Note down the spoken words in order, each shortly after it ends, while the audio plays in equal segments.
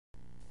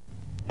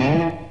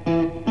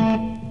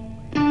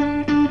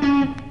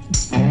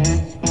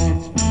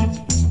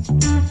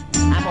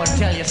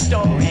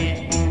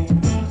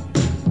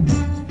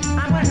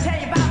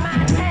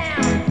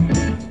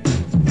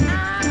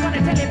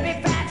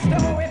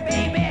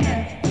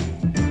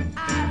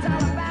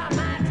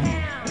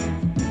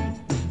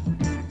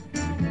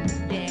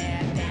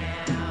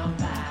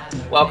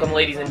Welcome,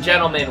 ladies and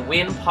gentlemen.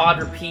 Win, pod,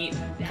 repeat,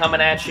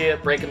 coming at you,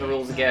 breaking the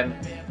rules again.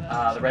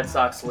 The Red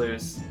Sox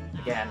lose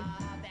again.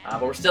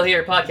 But we're still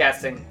here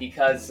podcasting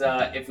because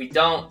if we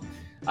don't,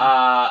 then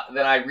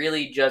I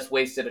really just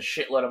wasted a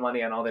shitload of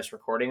money on all this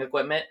recording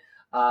equipment.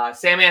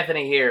 Sam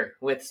Anthony here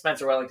with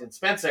Spencer Wellington.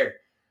 Spencer,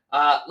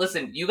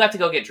 listen, you got to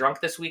go get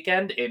drunk this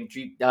weekend in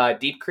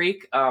Deep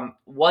Creek.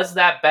 Was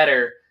that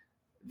better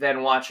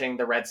than watching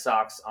the Red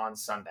Sox on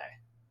Sunday?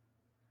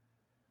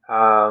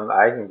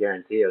 I can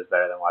guarantee it was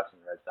better than watching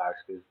the Red Sox,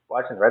 because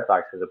watching the Red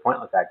Sox is a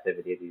pointless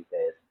activity these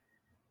days,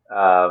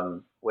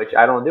 which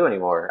I don't do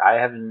anymore. I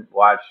haven't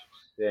watched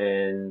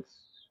since,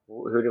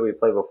 who did we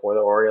play before the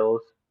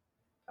Orioles?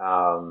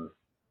 I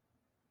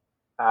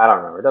don't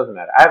remember. It doesn't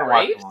matter. I haven't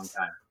watched in a long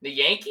time. The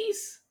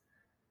Yankees?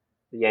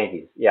 The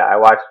Yankees. Yeah, I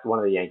watched one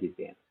of the Yankees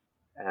games,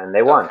 and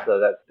they won, Okay. so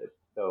that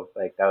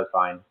was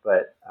fine.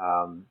 But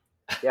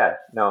yeah,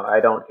 no, I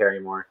don't care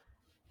anymore.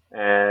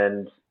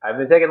 And I've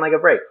been taking like a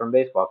break from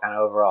baseball kind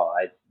of overall.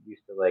 I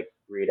used to like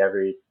read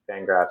every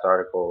Fangraphs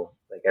article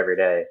like every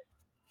day.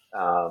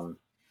 Um,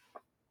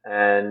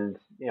 and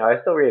I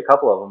still read a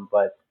couple of them,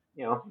 but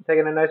I'm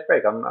taking a nice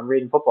break. I'm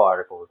reading football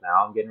articles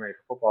now. I'm getting ready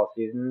for football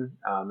season.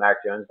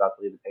 Mac Jones about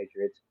to lead the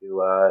Patriots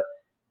to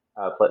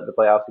play the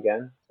playoffs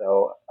again.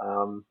 So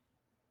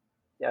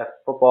yeah,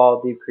 football,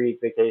 Deep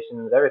Creek,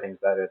 vacations, everything's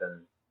better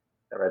than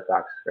the Red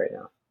Sox right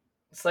now.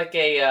 It's like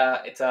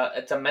it's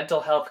a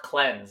mental health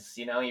cleanse.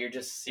 You're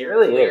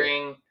really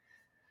clearing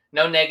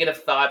no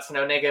negative thoughts,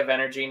 no negative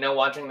energy, no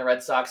watching the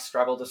Red Sox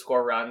struggle to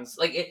score runs.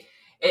 Like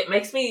it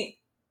makes me,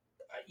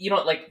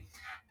 like,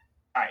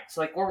 all right.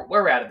 So like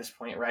we're at this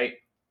point, right?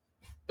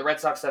 The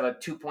Red Sox have a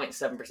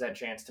 2.7%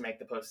 chance to make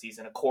the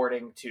postseason,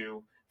 according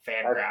to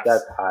Fangraphs.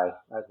 That's high.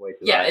 That's way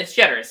too high. Yeah, it's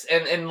generous,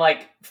 and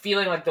like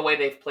feeling like the way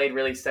they've played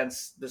really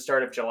since the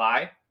start of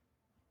July.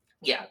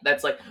 Yeah,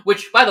 that's like,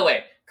 which, by the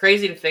way,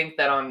 crazy to think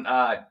that on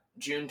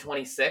June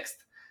 26th,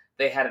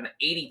 they had an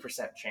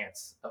 80%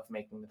 chance of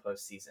making the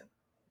postseason.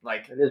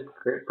 Like, it is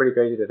pretty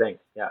crazy to think.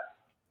 Yeah.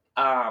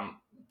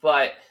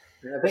 But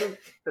I think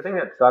the thing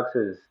that sucks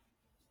is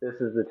this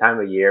is the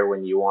time of year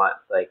when you want,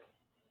 like,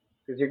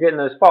 because you're getting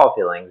those fall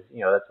feelings.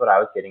 That's what I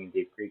was getting in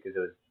Deep Creek, because it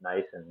was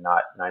nice and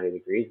not 90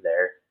 degrees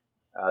there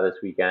this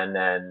weekend,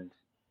 and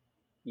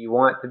you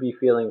want to be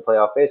feeling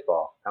playoff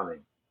baseball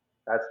coming.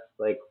 That's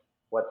like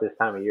what this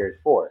time of year is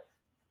for.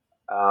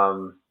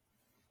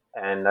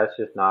 And that's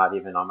just not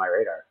even on my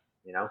radar.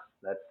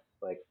 That's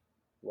like,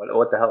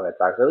 what the hell, Red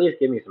Sox? At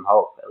least give me some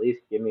hope. At least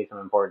give me some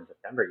important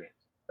September games.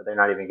 But they're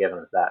not even giving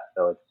us that.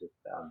 So it's just,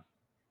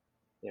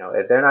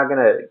 if they're not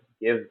gonna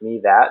give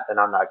me that, then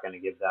I'm not gonna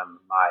give them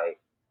my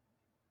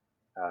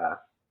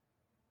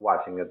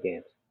watching of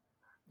games.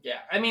 yeah,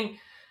 I mean,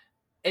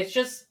 it's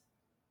just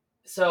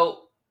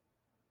so.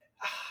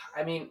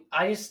 I mean,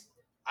 I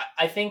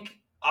think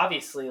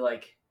obviously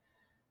like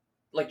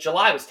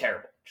July was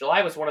terrible.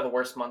 July was one of the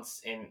worst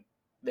months in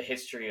the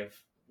history of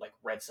like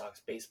Red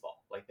Sox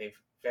baseball. Like they've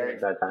very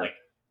like,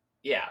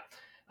 yeah,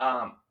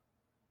 and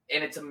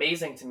it's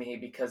amazing to me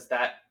because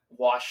that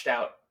washed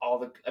out all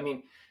the. I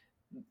mean,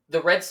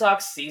 the Red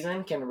Sox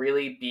season can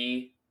really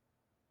be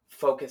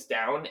focused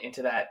down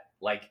into that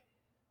like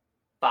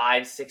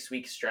 5-6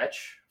 week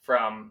stretch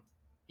from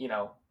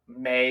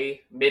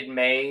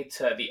mid-May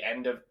to the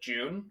end of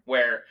June,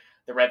 where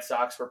the Red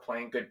Sox were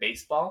playing good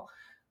baseball.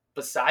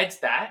 Besides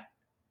that,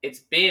 it's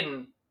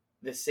been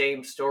the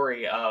same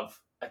story of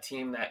a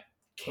team that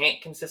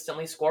can't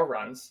consistently score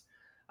runs,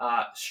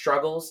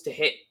 struggles to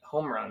hit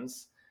home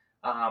runs,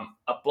 a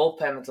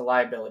bullpen that's a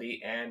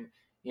liability, and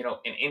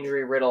an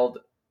injury-riddled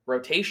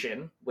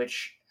rotation,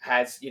 which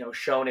has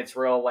shown its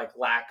real like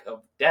lack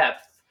of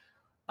depth.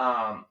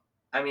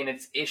 I mean,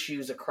 it's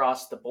issues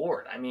across the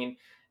board. I mean,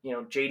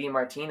 JD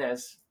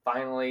Martinez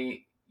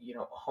finally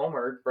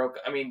homered, broke.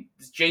 I mean,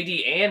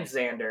 JD and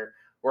Xander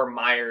were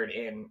mired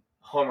in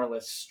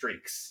homerless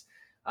streaks.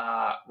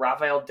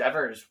 Rafael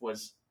Devers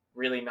was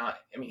really not.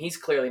 I mean, he's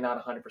clearly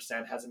not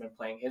 100%. Hasn't been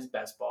playing his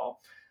best ball.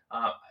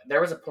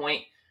 There was a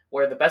point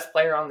where the best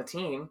player on the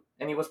team,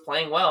 and he was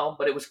playing well,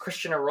 but it was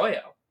Christian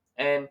Arroyo.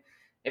 And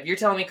if you're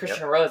telling me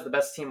Christian Arroyo is the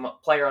best team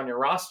player on your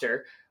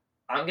roster,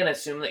 I'm going to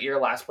assume that you're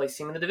a last place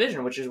team in the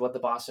division, which is what the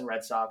Boston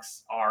Red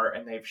Sox are,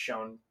 and they've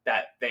shown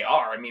that they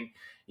are. I mean,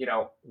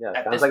 yeah,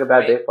 sounds like a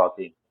bad baseball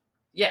team.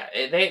 Yeah,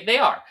 they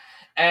are.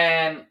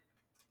 And,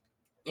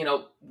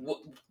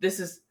 this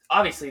is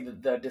obviously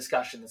the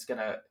discussion that's going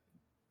to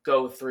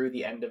go through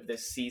the end of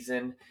this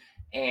season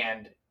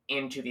and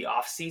into the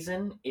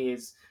offseason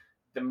is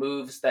the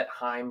moves that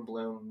Chaim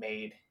Bloom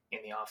made in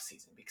the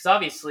offseason. Because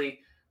obviously,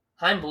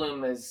 Chaim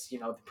Bloom is,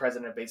 the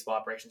president of baseball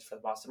operations for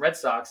the Boston Red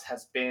Sox,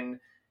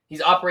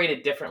 he's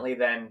operated differently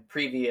than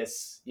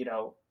previous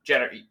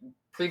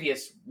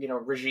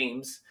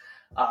regimes.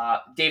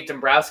 Dave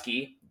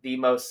Dombrowski, the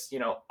most,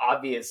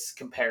 obvious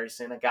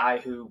comparison, a guy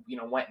who,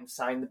 went and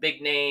signed the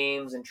big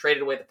names and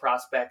traded away the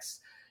prospects,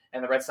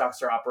 and the Red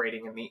Sox are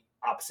operating in the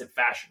opposite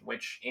fashion,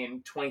 which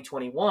in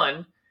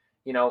 2021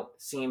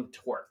 seemed to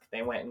work.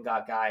 They went and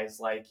got guys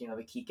like, the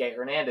Kike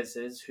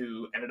Hernandezes,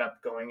 who ended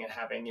up going and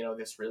having,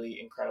 this really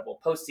incredible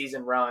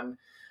postseason run,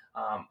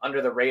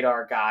 under the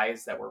radar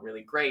guys that were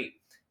really great.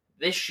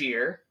 This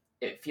year,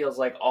 it feels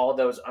like all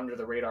those under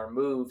the radar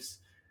moves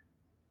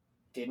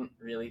didn't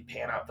really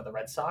pan out for the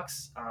Red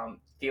Sox.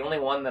 The only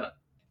one that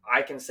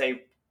I can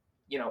say,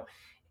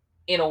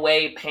 in a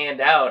way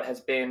panned out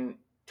has been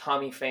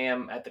Tommy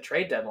Pham at the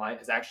trade deadline.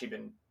 Has actually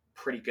been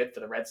pretty good for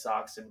the Red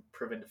Sox and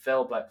proven to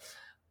fill. But,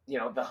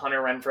 the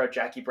Hunter Renfroe,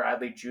 Jackie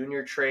Bradley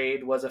Jr.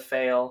 trade was a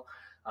fail.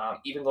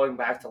 Even going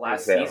back to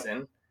last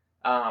season,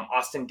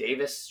 Austin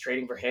Davis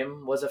trading for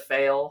him was a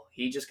fail.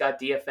 He just got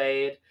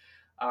DFA'd.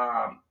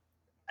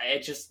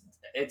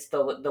 It's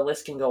the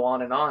list can go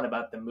on and on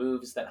about the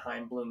moves that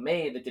Chaim Bloom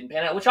made that didn't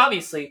pan out, which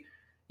obviously,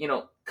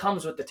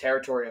 comes with the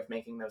territory of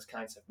making those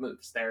kinds of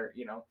moves.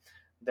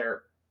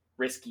 They're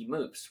risky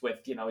moves with,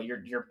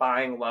 you're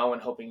buying low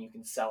and hoping you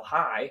can sell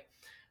high.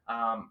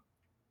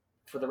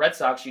 For the Red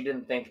Sox, you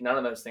didn't think none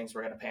of those things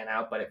were going to pan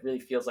out, but it really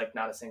feels like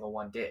not a single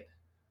one did.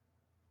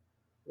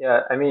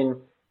 Yeah, I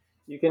mean,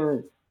 you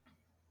can.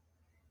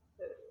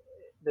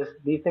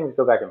 These things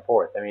go back and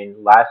forth. I mean,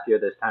 last year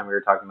this time we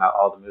were talking about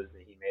all the moves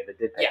that he made that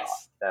did pay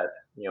off, that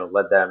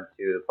led them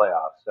to the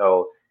playoffs.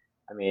 So,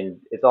 I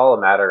mean, it's all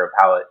a matter of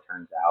how it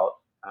turns out.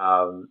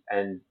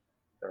 And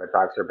the Red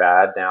Sox are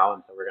bad now,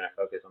 and so we're going to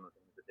focus on the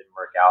things that didn't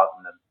work out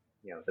and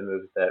the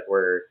moves that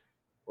were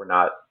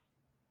not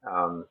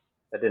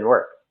that didn't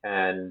work.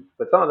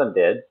 But some of them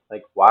did.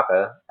 Like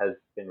Waka has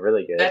been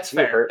really good. That's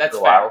fair. Hurt That's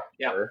for a while.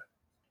 fair.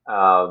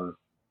 Yeah.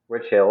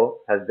 Rich Hill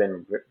has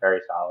been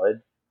very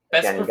solid.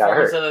 Best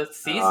performance of the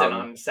season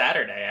on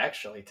Saturday,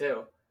 actually,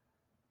 too.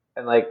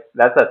 And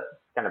that's a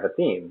kind of a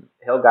theme.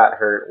 Hill got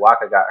hurt,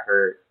 Waka got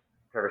hurt,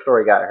 Trevor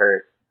Story got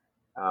hurt,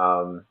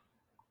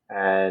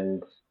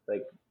 and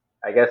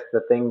I guess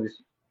the things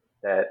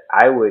that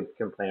I would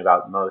complain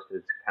about most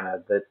is kind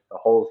of the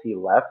holes he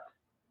left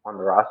on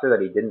the roster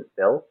that he didn't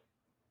fill.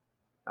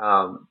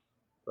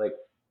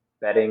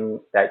 Betting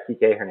that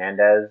Kike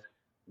Hernandez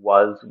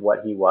was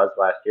what he was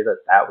last year,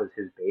 that was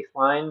his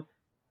baseline.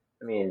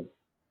 I mean,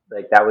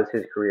 that was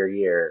his career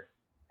year,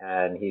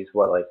 and he's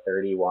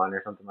 31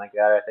 or something like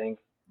that, I think.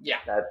 Yeah.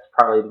 That's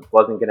probably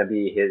wasn't going to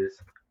be his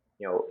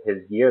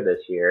year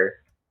this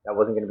year. That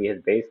wasn't going to be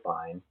his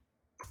baseline.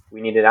 We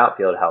needed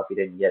outfield help. He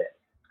didn't get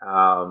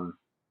it.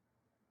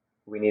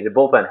 We needed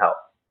bullpen help.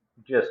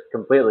 Just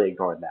completely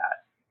ignored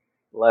that.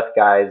 Left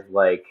guys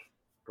like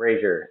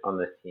Frazier on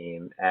this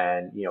team,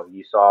 and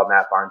you saw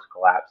Matt Barnes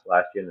collapse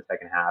last year in the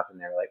second half,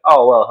 and they were like,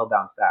 oh well, he'll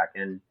bounce back,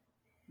 and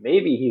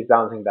maybe he's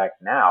bouncing back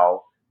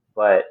now,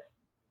 but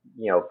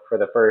for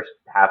the first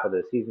half of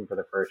the season, for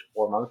the first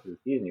 4 months of the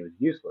season, he was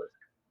useless.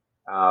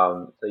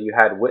 So you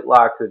had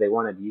Whitlock, who they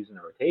wanted to use in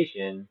the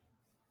rotation,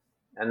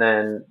 and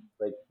then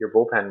your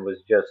bullpen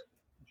was just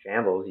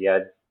shambles. You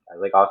had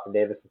Austin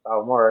Davis and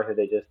Sawamura, who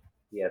they just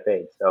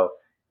DFA'd. So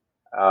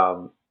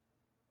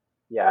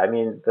yeah, I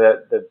mean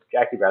the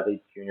Jackie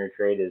Bradley Jr.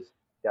 trade is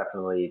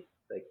definitely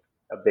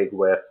a big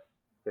whiff,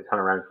 because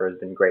Hunter Renfroe has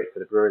been great for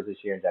the Brewers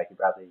this year, and Jackie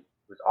Bradley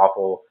was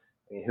awful.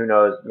 I mean, who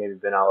knows? Maybe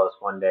Ben Ellis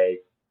one day,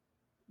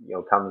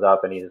 comes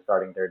up and he's a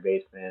starting third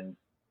baseman.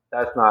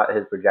 That's not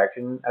his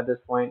projection at this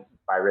point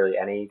by really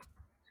any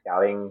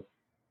scouting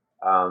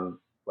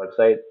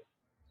website.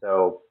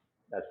 So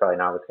that's probably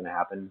not what's going to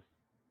happen.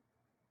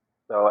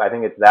 So I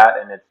think it's that,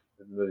 and it's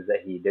the moves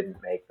that he didn't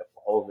make, the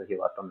holes that he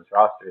left on this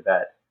roster,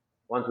 that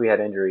once we had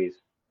injuries,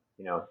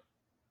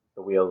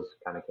 the wheels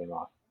kind of came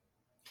off.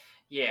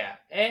 Yeah,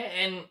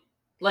 and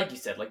like you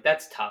said,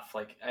 that's tough.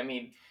 I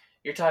mean,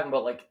 you're talking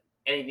about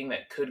anything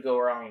that could go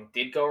wrong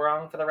did go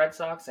wrong for the Red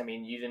Sox. I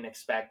mean, you didn't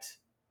expect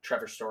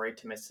Trevor Story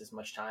to miss as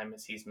much time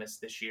as he's missed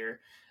this year.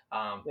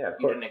 You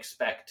didn't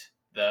expect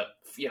the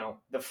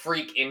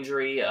freak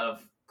injury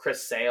of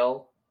Chris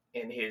Sale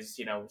in his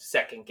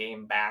second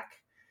game back.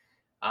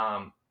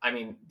 I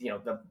mean,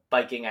 the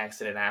biking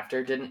accident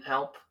after didn't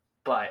help,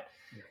 but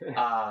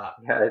yeah,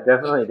 it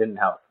definitely didn't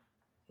help.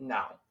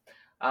 No.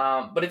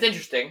 But it's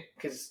interesting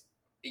because,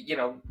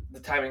 the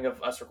timing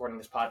of us recording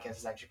this podcast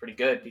is actually pretty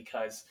good,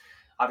 because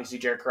obviously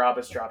Jared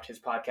Carrabis dropped his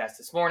podcast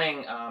this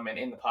morning, and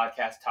in the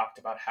podcast talked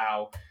about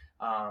how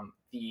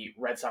the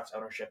Red Sox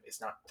ownership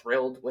is not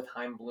thrilled with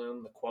Chaim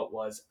Bloom. The quote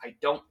was, "I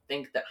don't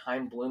think that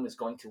Chaim Bloom is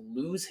going to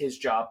lose his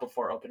job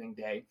before opening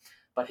day,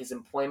 but his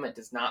employment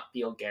does not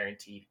feel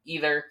guaranteed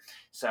either."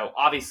 So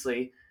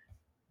obviously,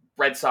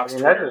 Red Sox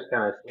Twitter that just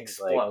kind of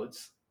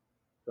explodes.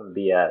 Some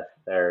BS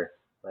there.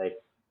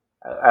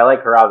 I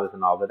like Carrabis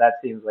and all, but that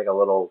seems like a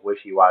little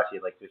wishy-washy,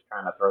 just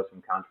trying to throw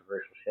some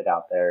controversial shit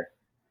out there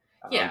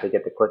to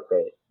get the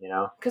clickbait,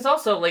 Because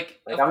also,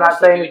 I'm not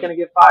saying he's going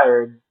to get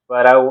fired,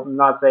 but I'm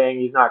not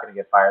saying he's not going to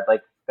get fired.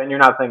 Then you're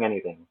not saying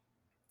anything.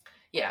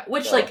 Yeah,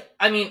 which,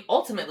 I mean,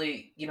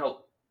 ultimately,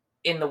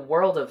 in the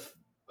world of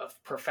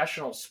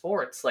professional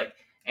sports,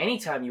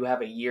 anytime you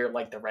have a year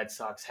like the Red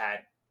Sox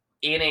had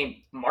in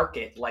a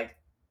market like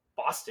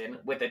Boston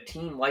with a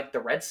team like the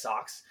Red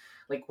Sox,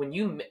 when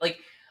you,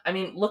 I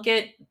mean, look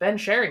at Ben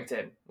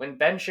Cherington. When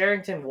Ben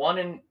Cherington won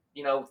in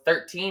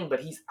 13, but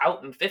he's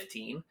out in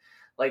 15.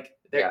 Like,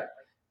 Yeah.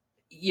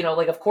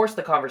 Of course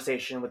the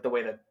conversation with the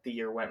way that the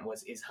year went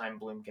was, is Chaim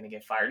Bloom going to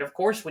get fired? Of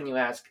course, when you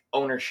ask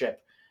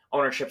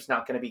ownership's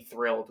not going to be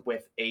thrilled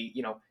with a,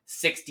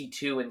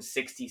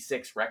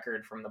 62-66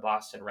 record from the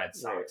Boston Red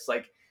Sox. Right.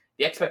 Like,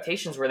 the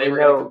expectations were they were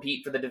going to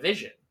compete for the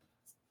division.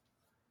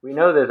 We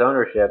know this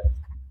ownership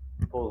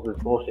pulls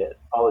this bullshit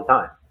all the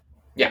time.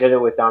 Yeah. They did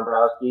it with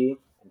Dombrowski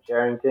and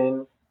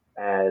Sherrington,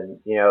 and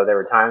there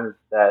were times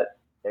that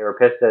they were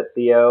pissed at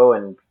Theo,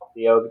 and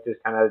Theo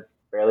just kind of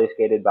barely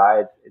skated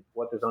by. It's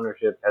what this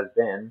ownership has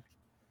been.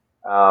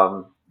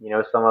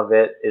 Some of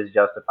it is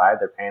justified.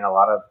 They're paying a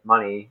lot of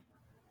money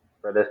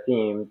for this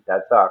team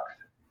that sucks.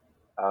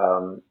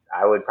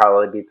 I would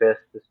probably be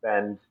pissed to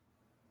spend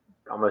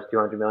almost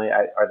 $200 million.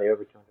 Are they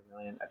over $200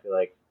 million? I feel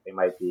like they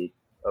might be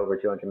over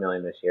 $200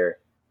 million this year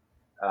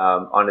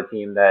on a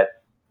team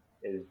that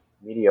is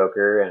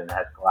mediocre and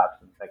has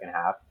collapsed in the second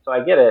half. So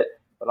I get it,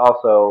 but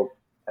also,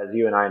 as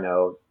you and I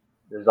know,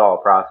 this is all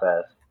a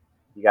process.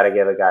 You got to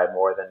give a guy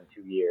more than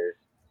 2 years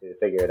to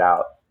figure it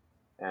out.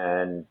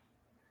 And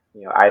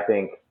I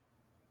think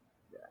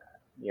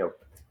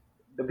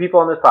the people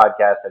on this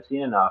podcast have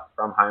seen enough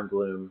from Chaim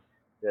Bloom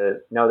to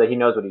know that he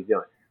knows what he's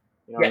doing.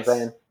 You know what I'm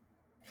saying?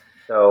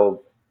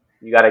 So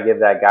you got to give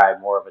that guy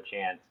more of a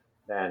chance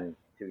than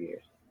 2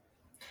 years.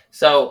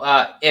 So,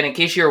 and in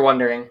case you were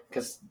wondering,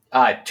 because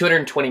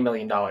 $220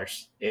 million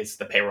is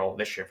the payroll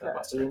this year for the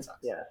Boston Red Sox.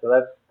 Yeah, so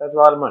that's a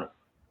lot of money.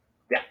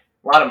 Yeah,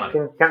 a lot of money.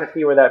 You can kind of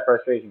see where that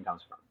frustration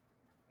comes from.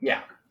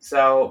 Yeah.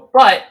 So,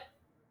 but,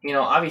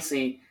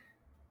 obviously,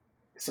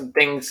 some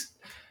things.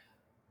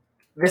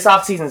 This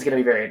offseason is going to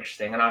be very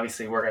interesting, and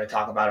obviously we're going to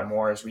talk about it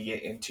more as we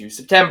get into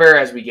September,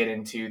 as we get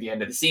into the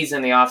end of the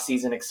season, the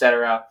offseason,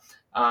 etc.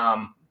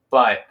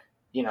 But,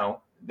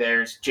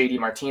 there's JD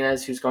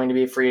Martinez, who's going to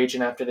be a free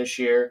agent after this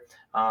year.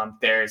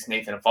 There's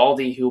Nathan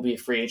Eovaldi, who will be a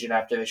free agent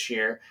after this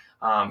year.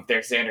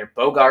 There's Xander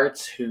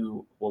Bogaerts,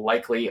 who will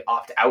likely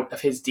opt out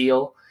of his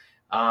deal.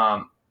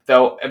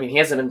 Though, he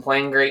hasn't been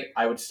playing great,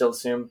 I would still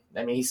assume.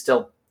 He's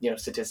still,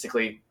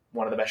 statistically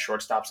one of the best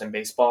shortstops in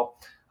baseball.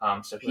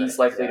 So he's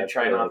likely to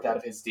try and opt out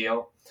of his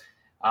deal.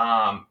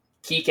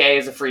 Kike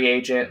is a free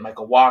agent.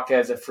 Michael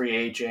Wacha is a free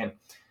agent.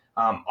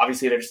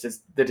 Obviously,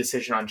 there's the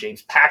decision on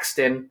James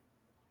Paxton.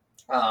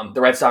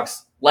 The Red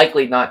Sox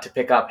likely not to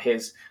pick up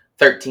his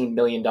 $13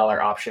 million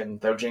option,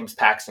 though James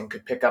Paxton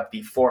could pick up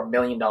the $4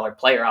 million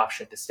player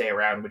option to stay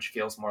around, which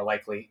feels more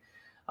likely.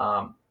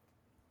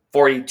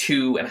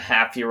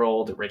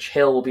 42-and-a-half-year-old Rich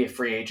Hill will be a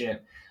free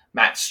agent.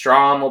 Matt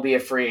Strahm will be a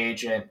free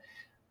agent.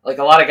 Like,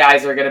 a lot of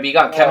guys are going to be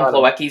gone. Kevin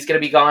Plawecki's going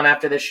to be gone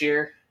after this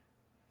year.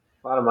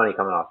 A lot of money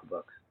coming off the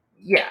books.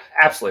 Yeah,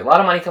 absolutely. A lot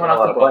of money coming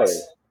off the books.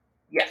 Players.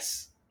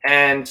 Yes.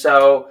 And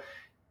so,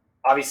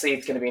 obviously,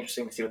 it's going to be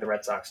interesting to see what the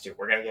Red Sox do.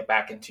 We're going to get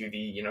back into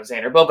the,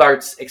 Xander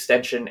Bogaerts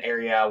extension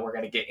area. We're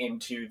going to get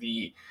into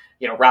the,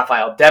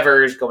 Rafael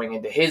Devers going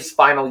into his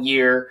final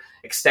year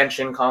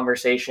extension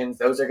conversations.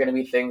 Those are going to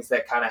be things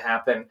that kind of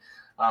happen.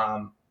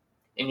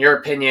 In your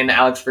opinion,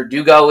 Alex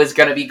Verdugo is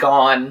going to be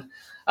gone.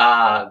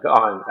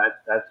 Gone.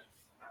 That's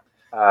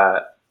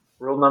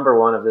rule number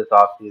one of this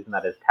offseason.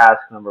 That is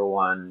task number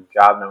one,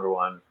 job number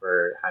one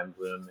for Chaim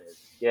Bloom is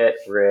get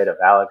rid of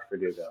Alex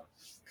Verdugo.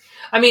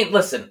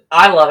 Listen,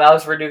 I love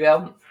Alex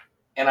Verdugo,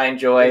 and I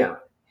enjoy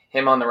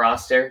him on the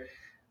roster.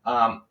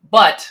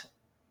 But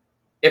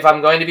if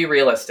I'm going to be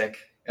realistic,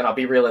 and I'll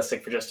be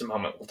realistic for just a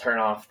moment, we'll turn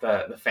off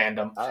the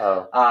fandom.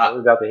 What are we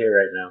about to hear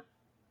right now?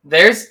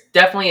 There's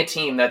definitely a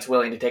team that's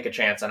willing to take a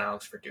chance on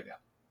Alex Verdugo.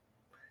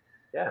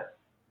 Yeah.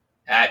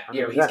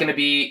 He's going to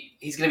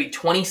be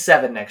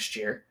 27 next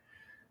year.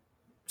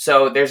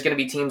 So there's going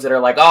to be teams that are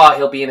like, oh,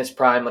 he'll be in his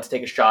prime. Let's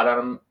take a shot on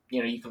him.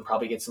 You can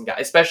probably get some guys,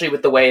 especially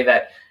with the way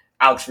that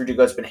Alex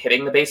Verdugo's been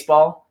hitting the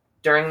baseball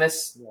during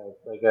this. Yeah,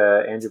 it's like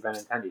a Andrew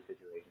Benintendi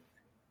situation.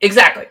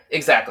 Exactly.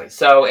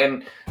 So,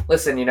 and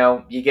listen,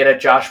 you get a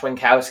Josh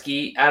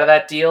Winkowski out of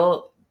that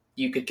deal,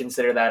 you could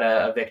consider that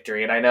a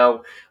victory. And I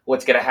know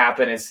what's going to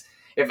happen is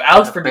if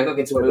Alex Verdugo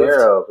gets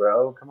moved.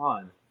 Bro, come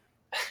on.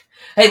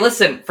 Hey,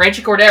 listen,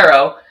 Franchy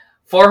Cordero,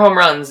 4 home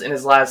runs in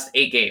his last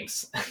 8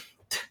 games.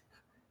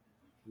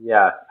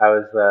 Yeah,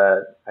 I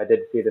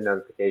did see the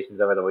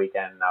notifications over the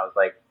weekend, and I was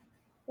like,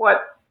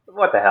 what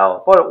the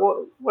hell?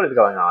 What is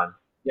going on?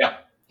 Yeah,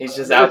 he's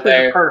just out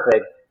there. Is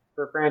perfect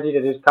for Franchi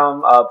to just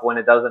come up when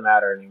it doesn't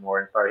matter anymore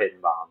and start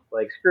hitting bombs.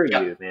 Like, screw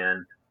you,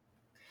 man.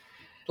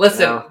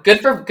 Listen,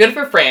 good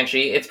for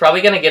Franchi. It's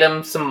probably going to get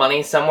him some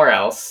money somewhere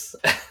else.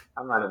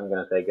 I'm not even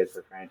going to say good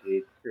for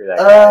Franchi. Screw that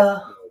guy.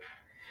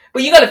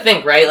 But you got to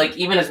think, right? Like,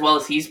 even as well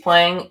as he's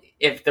playing,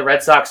 if the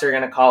Red Sox are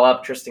going to call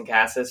up Tristan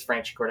Casas,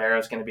 Franchy Cordero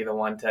is going to be the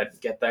one to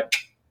get the.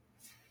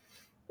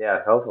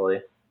 Yeah,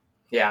 hopefully.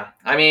 Yeah,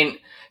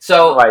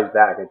 so. Why he's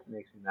back? It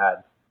makes me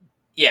mad.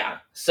 Yeah,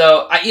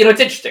 so it's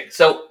interesting.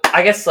 So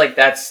I guess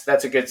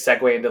that's a good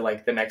segue into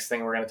like the next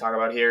thing we're going to talk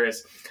about here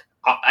is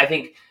I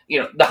think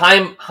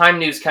the Chaim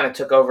news kind of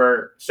took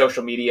over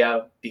social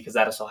media because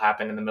that also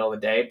happened in the middle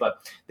of the day, but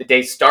the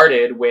day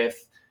started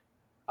with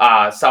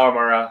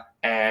Sawamura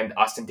and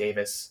Austin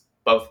Davis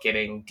both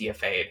getting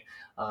DFA'd.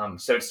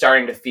 So it's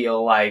starting to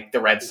feel like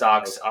the Red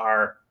Sox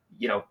are,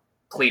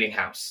 cleaning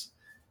house.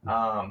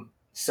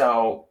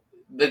 So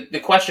the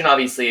question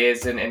obviously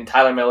is, and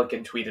Tyler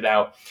Milliken tweeted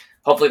out,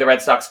 hopefully the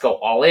Red Sox go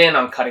all in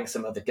on cutting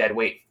some of the dead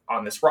weight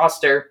on this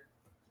roster.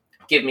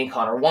 Give me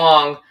Connor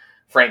Wong,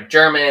 Frank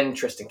German,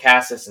 Tristan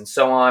Cassis, and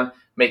so on.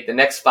 Make the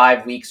next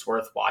 5 weeks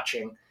worth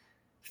watching.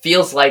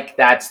 Feels like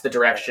that's the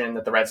direction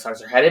that the Red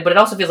Sox are headed, but it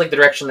also feels like the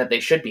direction that they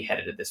should be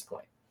headed at this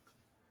point.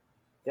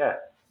 Yeah.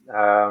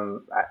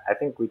 I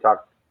think we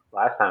talked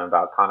last time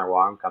about Connor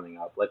Wong coming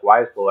up. Like,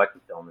 why is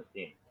Plawecki still on this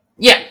team?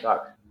 Yeah.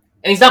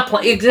 And he's not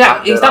playing.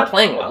 Exactly. He's not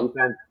playing well.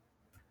 Defense.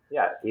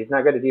 Yeah, he's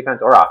not good at defense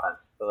or offense.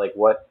 So, like,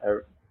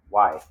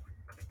 why?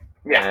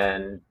 Yeah.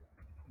 And,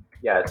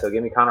 yeah, so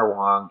give me Connor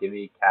Wong. Give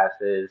me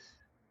Cassis.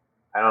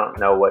 I don't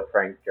know what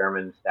Frank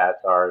German's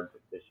stats are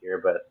this year,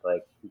 but,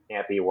 like, he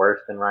can't be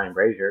worse than Ryan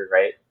Brazier,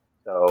 right?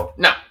 So,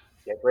 no.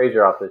 Get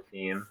Brazier off this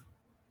team.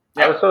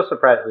 Yeah. I was so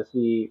surprised to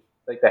see,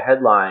 like, the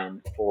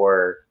headline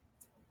for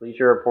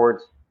Bleacher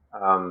Report's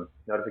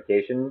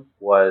notification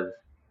was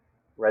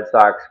Red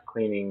Sox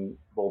cleaning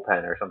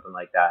bullpen or something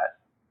like that.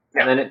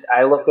 Yeah. And then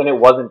I looked and it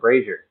wasn't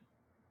Brazier.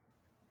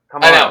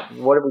 Come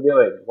on, what are we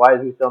doing? Why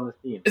is he still on this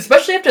team?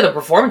 Especially after the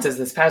performances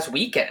this past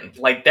weekend.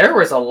 Like, there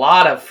was a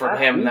lot from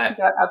him that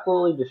got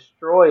absolutely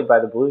destroyed by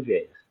the Blue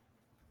Jays.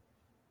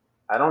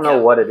 I don't know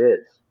what it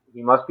is.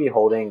 He must be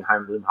holding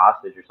Chaim Bloom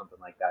hostage or something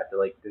like that.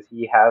 Does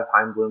he have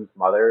Chaim Bloom's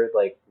mother,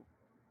 like,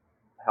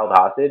 held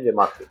hostage? It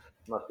must be.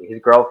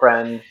 His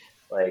girlfriend,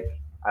 like,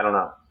 I don't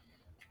know.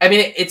 I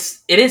mean, it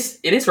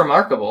is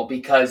remarkable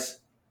because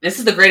this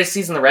is the greatest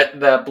season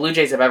the Blue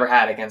Jays have ever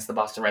had against the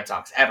Boston Red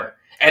Sox, ever.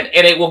 And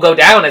it will go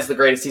down as the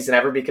greatest season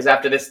ever because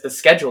after this, the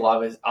schedule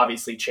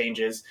obviously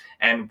changes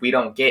and we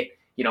don't get,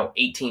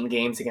 18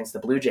 games against the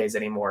Blue Jays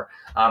anymore.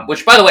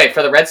 Which, by the way,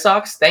 for the Red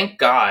Sox, thank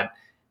God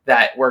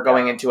that we're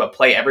going into a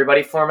play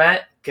everybody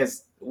format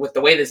because with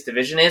the way this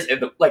division is,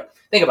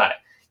 think about it.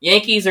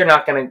 Yankees are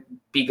not going to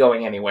be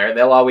going anywhere.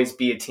 They'll always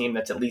be a team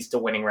that's at least a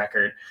winning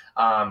record.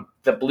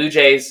 The Blue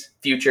Jays'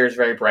 future is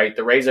very bright.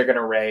 The Rays are going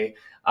to ray.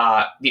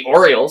 The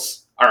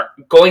Orioles are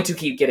going to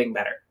keep getting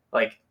better.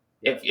 Like,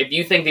 if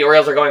you think the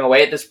Orioles are going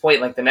away at this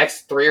point, like the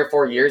next 3 or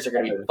 4 years are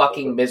going to be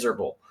fucking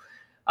miserable.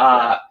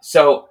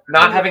 So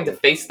not having to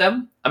face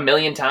them a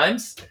million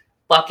times,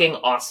 fucking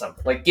awesome.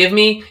 Like, give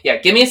me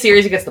a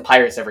series against the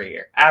Pirates every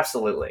year.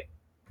 Absolutely.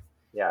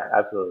 Yeah,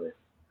 absolutely.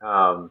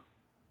 And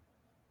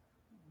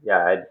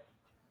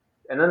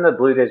then the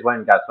Blue Jays went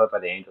and got swept by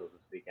the Angels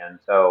this weekend.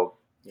 So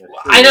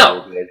I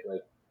know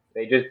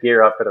they just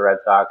gear up for the Red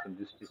Sox and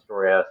just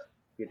destroy us,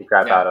 beat the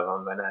crap out of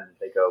them, and then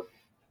they go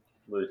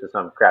lose to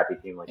some crappy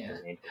team like the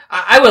Angels.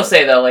 I will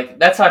say though, like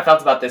that's how I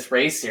felt about this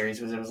Rays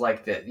series. Was it was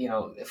like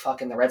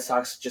fucking the Red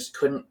Sox just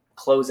couldn't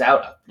close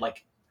out.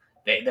 Like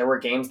there were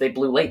games they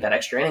blew late. That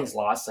extra innings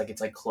loss, like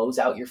it's like close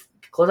out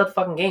the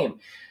fucking game.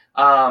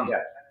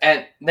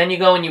 And then you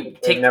go and you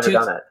take never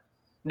done it.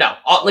 No,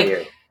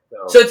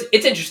 so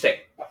it's interesting,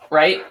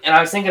 right? And I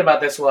was thinking about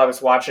this while I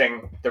was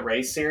watching the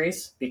Rays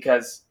series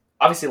because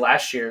obviously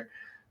last year,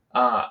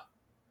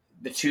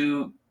 the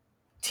two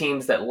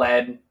teams that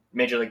led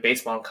Major League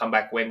Baseball in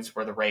comeback wins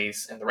were the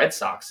Rays and the Red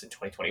Sox in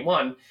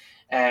 2021.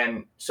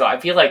 And so I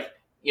feel like,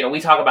 we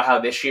talk about how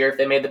this year, if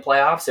they made the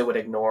playoffs, it would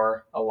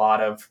ignore a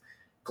lot of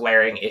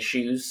glaring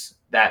issues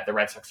that the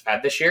Red Sox have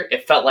had this year.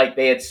 It felt like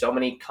they had so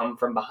many come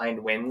from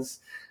behind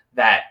wins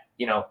that,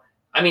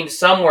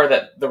 some were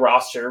that the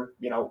roster,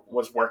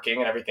 was working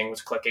and everything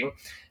was clicking.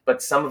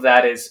 But some of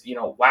that is,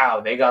 wow,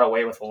 they got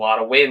away with a lot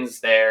of wins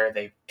there.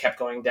 They kept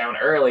going down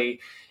early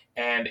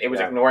and it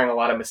was ignoring a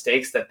lot of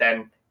mistakes that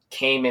then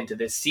came into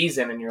this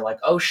season and you're like,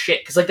 oh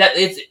shit. Because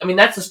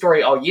that's the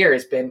story all year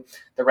has been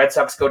the Red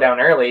Sox go down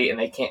early and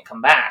they can't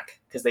come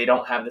back because they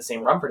don't have the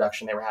same run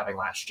production they were having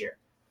last year.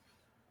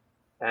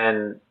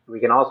 And we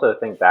can also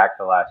think back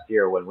to last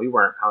year when we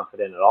weren't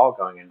confident at all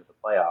going into the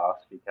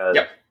playoffs because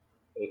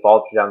they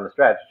faltered down the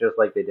stretch just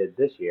like they did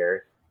this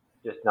year,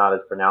 just not as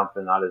pronounced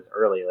and not as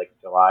early. Like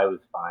July was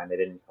fine. They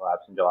didn't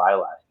collapse in July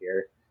last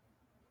year.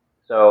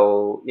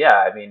 So,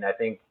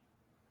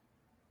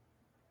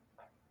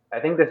 I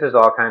think this is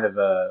all kind of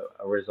a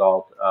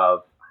result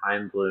of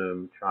Chaim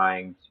Bloom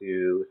trying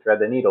to thread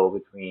the needle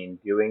between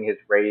doing his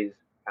Rays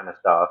kind of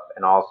stuff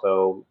and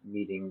also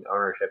meeting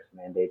ownership's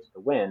mandates to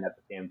win at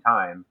the same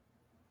time.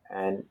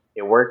 And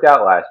it worked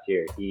out last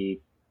year. He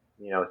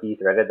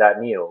threaded that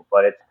needle,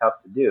 but it's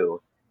tough to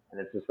do. And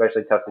it's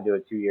especially tough to do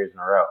it 2 years in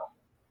a row.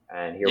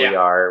 And here we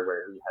are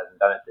where he hasn't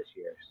done it this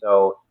year.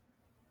 So,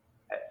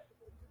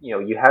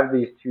 you have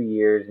these 2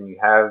 years and you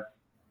have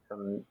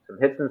some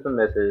hits and some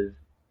misses.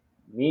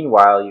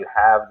 Meanwhile, you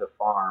have the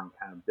farm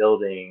kind of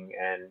building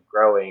and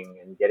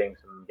growing and getting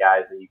some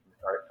guys that you can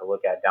start to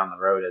look at down the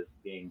road as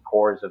being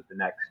cores of the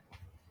next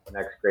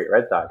great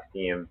Red Sox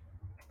team.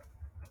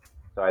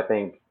 So I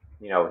think,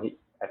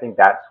 I think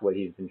that's what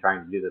he's been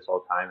trying to do this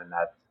whole time, and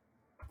that's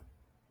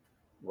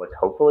what's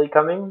hopefully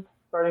coming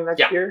starting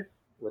next year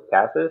with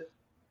Cassis,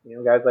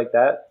 guys like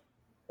that.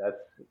 That's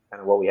kind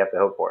of what we have to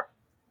hope for.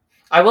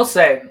 I will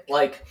say,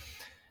 like,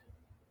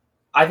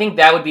 I think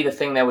that would be the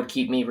thing that would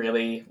keep me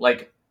really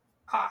like,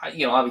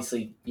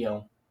 obviously,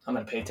 I'm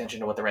going to pay attention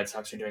to what the Red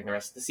Sox are doing the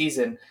rest of the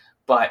season,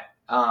 but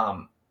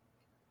a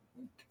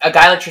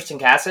guy like Tristan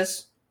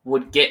Cassis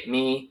would get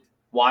me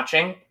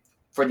watching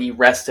for the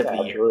rest of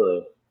the year.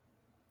 Absolutely.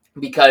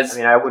 Because I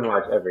mean, I wouldn't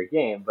watch every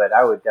game, but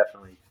I would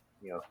definitely,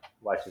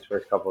 watch his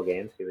first couple of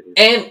games. See what he's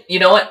and you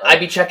know what? I'd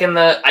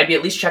be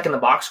at least checking the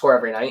box score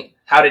every night.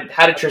 How did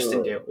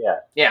Tristan do?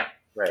 Yeah.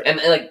 Right.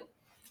 And like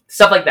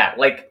stuff like that.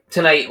 Like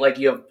tonight, like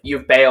you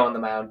have Bayo on the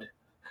mound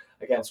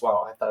against.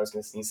 Well, I thought I was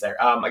going to sneeze there.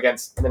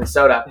 Against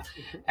Minnesota,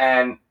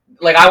 and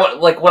what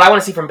I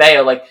want to see from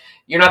Bayo. Like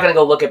you're not going to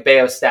go look at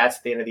Bayo's stats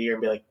at the end of the year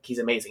and be like, he's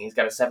amazing. He's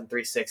got a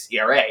 7.36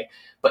 ERA,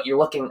 but you're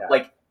looking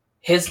like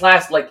his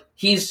last, like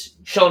he's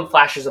shown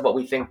flashes of what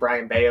we think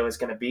Brayan Bello is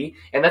going to be,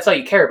 and that's all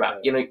you care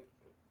about.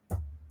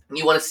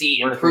 You want to see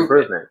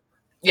improvement.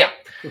 Yeah.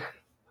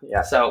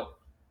 Yeah. So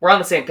we're on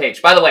the same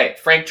page. By the way,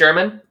 Frank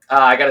German,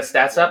 I got his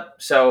stats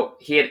up. So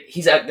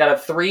he's got a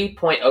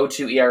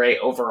 3.02 ERA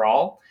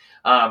overall,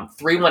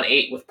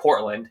 3.18 with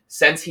Portland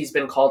since he's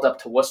been called up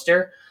to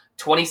Worcester.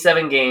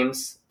 27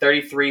 games,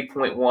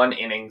 33.1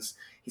 innings.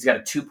 He's got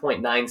a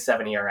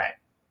 2.97 ERA.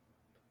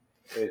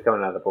 So he's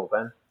coming out of the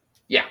bullpen?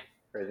 Yeah.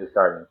 Or is he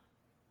starting?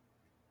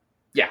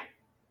 Yeah.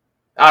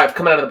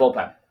 Coming out of the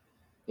bullpen.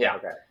 Yeah.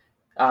 Okay.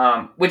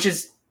 Which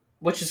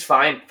is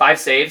fine. 5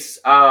 saves.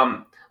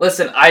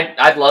 Listen,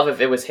 I'd love if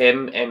it was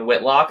him and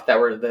Whitlock that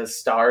were the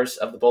stars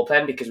of the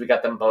bullpen because we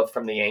got them both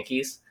from the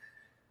Yankees.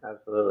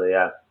 Absolutely,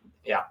 yeah.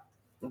 Yeah.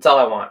 That's all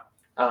I want.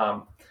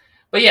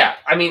 But yeah,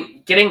 I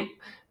mean,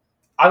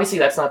 obviously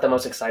that's not the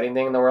most exciting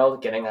thing in the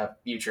world, getting a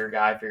future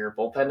guy for your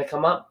bullpen to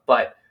come up,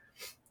 but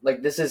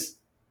like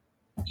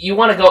you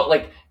want to go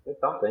like it's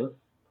something.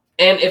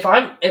 And if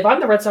I'm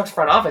the Red Sox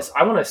front office,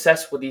 I want to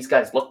assess what these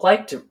guys look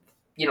like to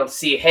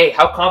see, hey,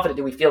 how confident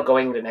do we feel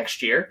going into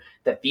next year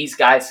that these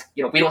guys,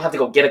 we don't have to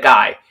go get a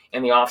guy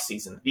in the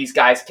offseason. These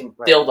guys can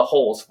fill the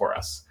holes for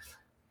us.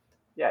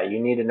 Yeah,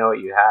 you need to know what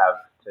you have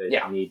to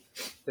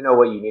know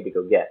what you need to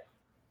go get.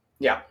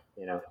 Yeah.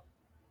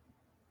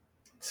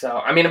 So,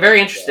 I mean, I'm very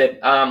interested.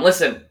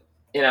 Listen,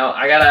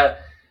 I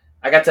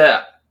got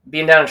to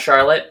being down in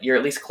Charlotte, you're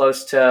at least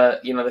close to,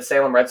 the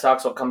Salem Red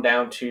Sox will come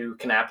down to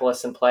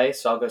Kannapolis and play,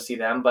 so I'll go see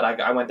them. But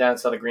I went down and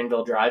saw the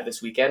Greenville Drive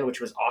this weekend, which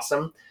was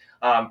awesome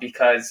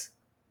because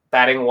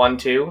batting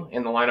 1-2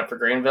 in the lineup for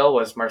Greenville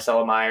was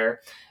Marcelo Meyer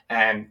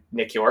and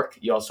Nick York.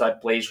 You also had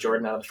Blaze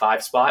Jordan out of the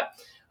 5 spot,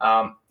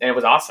 and it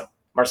was awesome.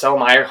 Marcelo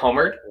Meyer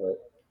homered.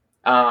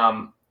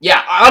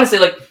 Yeah,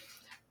 honestly,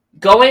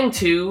 going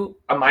to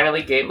a minor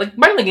league game,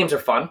 minor league games are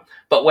fun,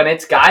 but when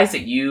it's guys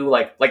that you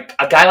like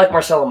a guy like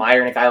Marcelo Meyer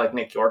and a guy like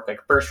Nick York,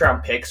 first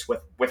round picks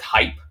with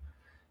hype,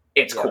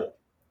 it's cool.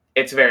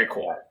 It's very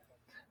cool.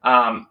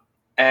 And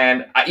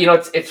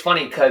it's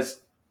funny because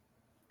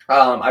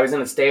I was in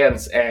the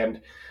stands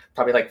and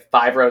probably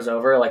 5 rows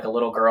over, a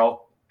little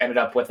girl ended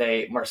up with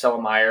a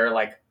Marcelo Meyer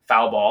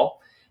foul ball.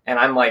 And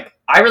I'm like,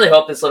 I really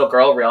hope this little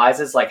girl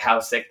realizes how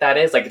sick that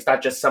is. It's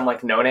not just some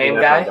no name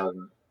guy.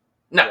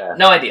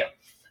 No idea.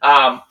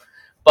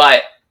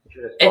 But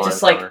it's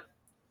just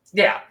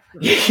yeah.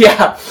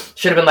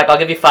 Should have been I'll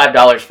give you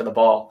 $5 for the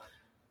ball.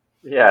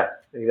 Yeah,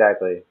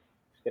 exactly.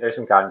 Get her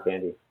some cotton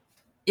candy.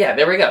 Yeah,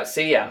 there we go.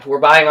 See, yeah, we're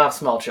buying off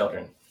small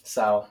children.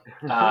 So,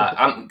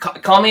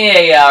 call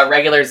me a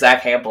regular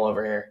Zach Hampel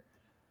over here.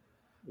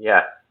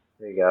 Yeah,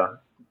 there you go.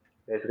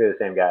 Basically the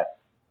same guy.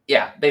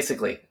 Yeah,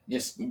 basically.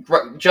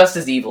 Just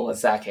as evil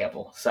as Zach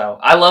Hampel. So,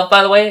 I love,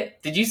 by the way,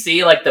 did you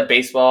see, the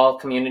baseball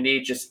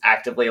community just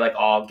actively,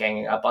 all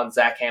ganging up on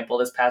Zach Hampel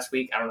this past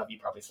week? I don't know if you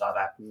probably saw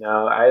that.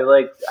 No, I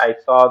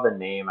saw the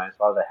name. I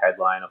saw the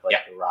headline of, the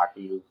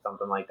Rockies,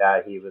 something like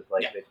that. He was,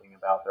 bitching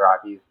about the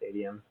Rockies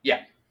stadium.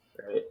 Yeah.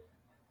 Right.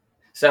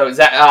 So,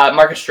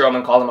 Marcus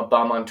Stroman called him a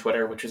bum on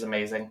Twitter, which was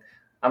amazing.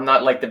 I'm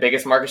not, the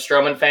biggest Marcus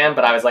Stroman fan,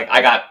 but I was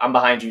I'm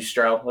behind you,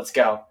 Stro. Let's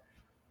go.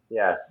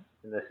 Yeah.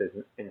 In this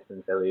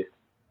instance, at least.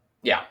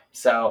 Yeah.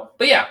 So,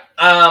 but yeah,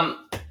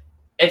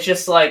 it's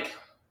just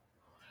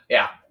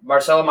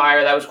Marcelo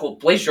Meyer, that was cool.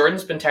 Blaze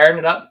Jordan's been tearing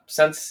it up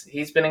since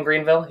he's been in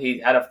Greenville. He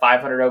had a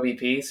 500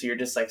 OBP, so you're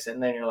just sitting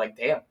there and you're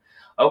damn,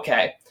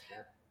 okay.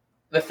 Yeah.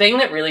 The thing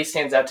that really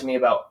stands out to me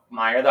about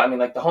Meyer, though, I mean,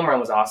 the home run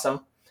was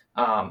awesome.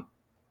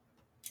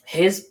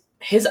 His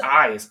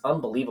eye is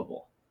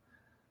unbelievable.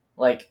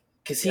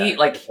 Because he,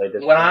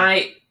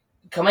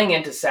 coming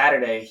into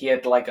Saturday, he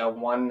had a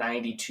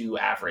 192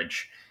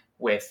 average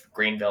with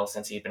Greenville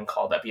since he'd been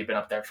called up. He'd been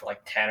up there for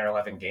 10 or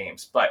 11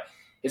 games, but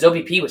his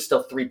OBP was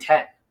still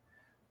 310.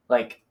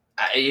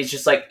 It's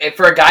just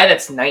for a guy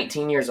that's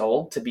 19 years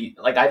old to be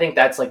I think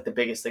that's the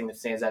biggest thing that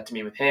stands out to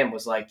me with him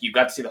was you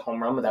got to see the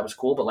home run, but that was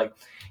cool. But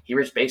he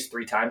reached base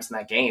 3 times in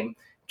that game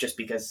just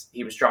because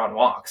he was drawing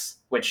walks,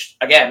 which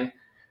again,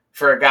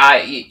 for a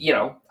guy,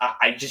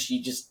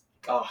 it's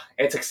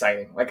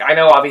exciting. I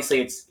know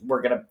obviously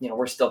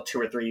we're still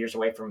 2 or 3 years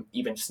away from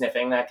even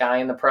sniffing that guy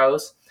in the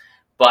pros,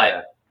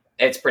 but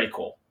it's pretty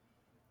cool.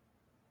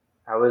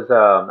 How was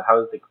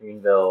the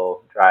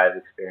Greenville Drive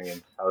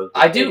experience? How was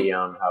the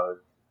stadium? How was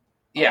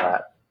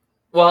that?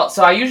 Well,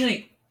 so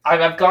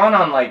I've gone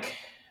on like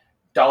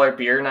dollar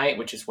beer night,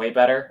 which is way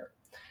better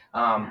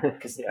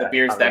because the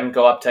beers then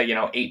go up to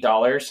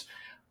 $8.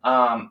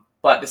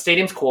 But the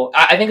stadium's cool.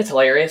 I think it's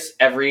hilarious.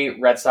 Every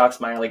Red Sox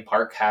minor league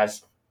park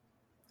has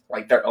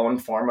like their own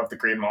form of the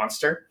Green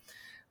Monster.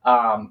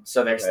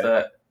 So there's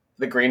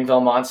the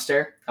Greenville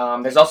Monster.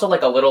 There's also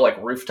like a little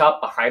like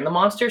rooftop behind the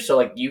Monster, so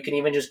like you can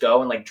even just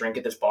go and like drink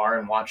at this bar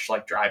and watch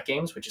like drive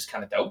games, which is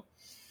kind of dope.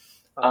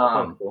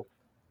 Cool.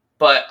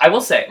 But I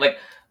will say, like,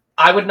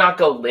 I would not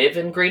go live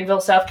in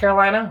Greenville, South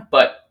Carolina,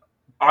 but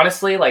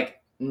honestly,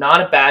 like,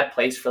 not a bad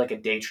place for like a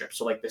day trip.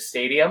 So like the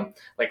stadium,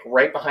 like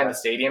right behind the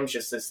stadium is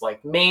just this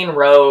like main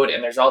road,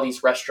 and there's all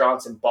these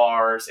restaurants and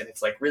bars, and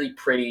it's like really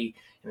pretty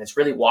and it's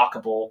really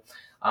walkable.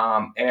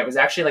 And it was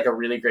actually like a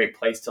really great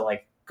place to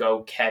like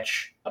go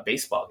catch a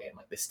baseball game.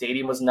 Like the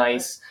stadium was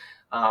nice.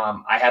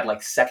 I had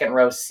like second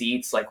row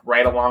seats, like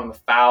right along the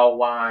foul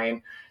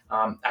line.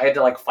 I had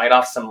to like fight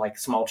off some like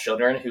small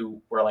children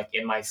who were like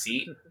in my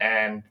seat,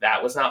 and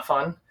that was not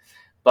fun.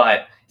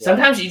 But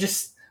sometimes you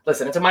just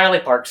listen. It's a minor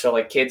league park, so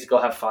like kids go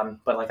have fun.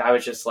 But like I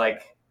was just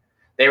like,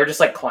 they were just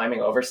like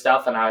climbing over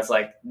stuff, and I was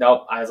like,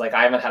 nope. I was like,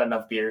 I haven't had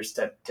enough beers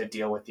to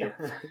deal with you.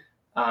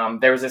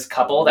 There was this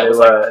couple that was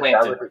like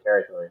planted.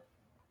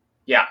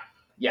 Yeah,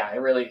 it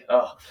really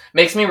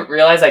makes me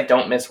realize I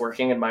don't miss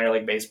working in minor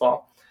league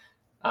baseball.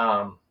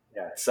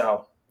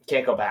 So you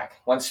can't go back.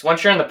 Once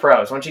you're in the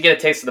pros, once you get a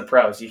taste of the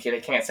pros, they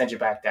can't send you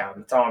back down.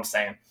 That's all I'm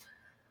saying.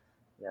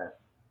 Yeah.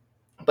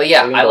 But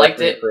yeah, I liked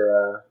it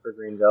for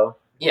Greenville.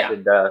 Yeah,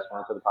 should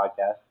sponsor the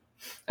podcast.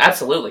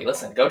 Absolutely.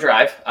 Listen, go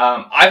drive.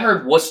 I've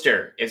heard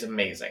Worcester is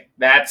amazing.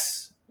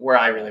 That's where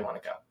I really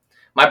want to go.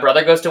 My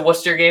brother goes to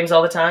Worcester games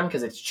all the time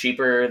because it's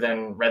cheaper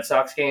than Red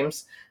Sox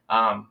games.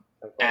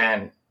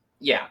 And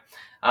yeah,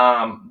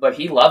 but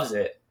he loves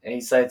it. And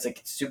he said it's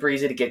like super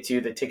easy to get to.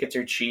 The tickets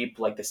are cheap.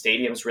 Like the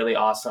stadium's really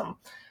awesome.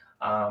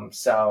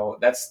 So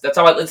that's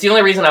all. It's the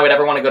only reason I would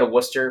ever want to go to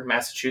Worcester,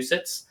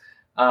 Massachusetts.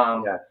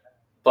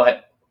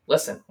 But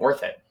listen,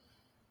 worth it.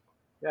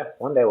 Yeah,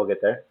 one day we'll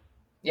get there.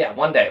 Yeah,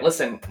 one day.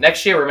 Listen,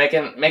 next year we're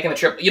making the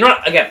trip. You know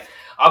what? Again,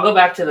 I'll go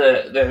back to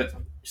the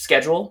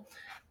schedule.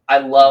 I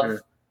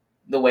love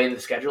the way the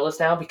schedule is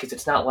now because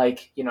it's not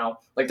like,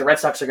 like the Red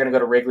Sox are going to go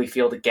to Wrigley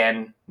Field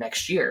again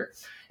next year.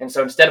 And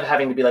so instead of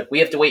having to be like, we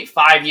have to wait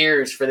 5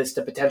 years for this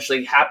to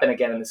potentially happen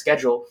again in the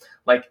schedule,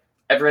 like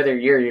every other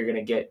year you're going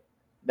to get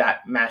that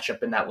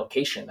matchup in that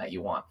location that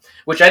you want,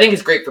 which I think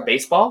is great for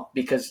baseball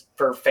because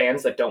for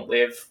fans that don't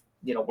live,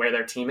 where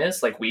their team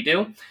is like we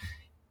do,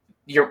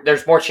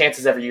 there's more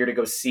chances every year to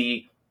go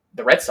see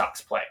the Red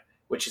Sox play,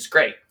 which is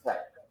great.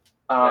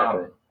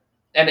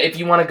 And if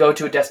you want to go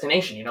to a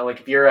destination,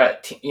 like if you're a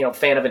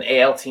fan of an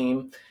AL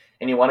team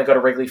and you want to go to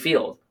Wrigley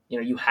Field,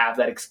 you have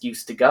that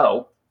excuse to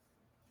go.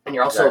 And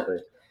you're also,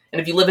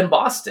 and if you live in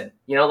Boston,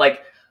 I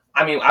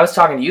was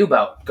talking to you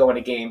about going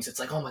to games. It's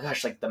like, oh my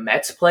gosh, like the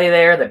Mets play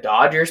there, the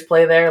Dodgers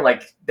play there.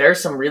 Like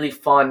there's some really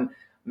fun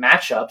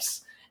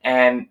matchups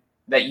and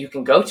that you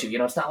can go to.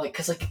 It's not like,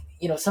 because like,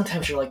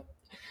 sometimes you're like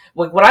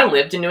when I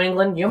lived in New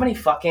England, you know how many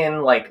fucking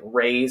like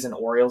Rays and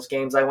Orioles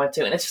games I went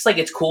to? And it's just like,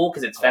 it's cool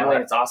because it's Fenway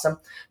and it's awesome.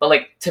 But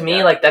like, to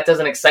me, like that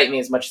doesn't excite me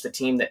as much as the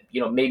team that,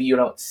 maybe you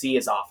don't see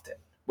as often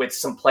with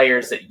some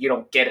players that you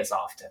don't get as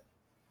often.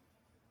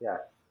 Yeah.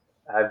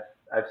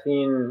 I've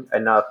seen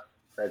enough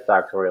Red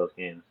Sox Orioles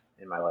games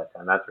in my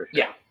lifetime. That's for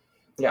sure.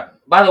 Yeah.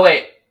 By the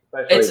way,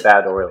 especially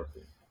bad Orioles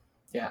games.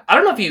 Yeah. I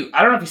don't know if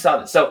you saw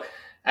this. So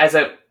as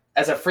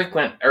a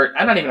frequent, or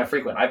I'm not even a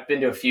frequent, I've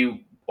been to a few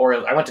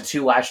Orioles. I went to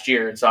 2 last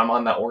year, and so I'm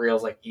on the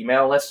Orioles like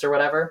email list or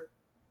whatever.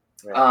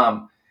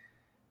 Right.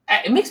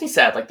 It makes me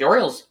sad. Like the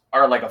Orioles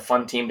are like a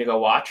fun team to go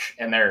watch,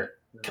 and they're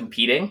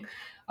competing.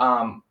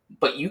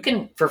 But you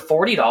can for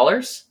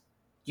 $40,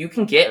 you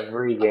can get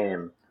every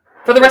game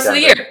for the rest of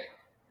the year.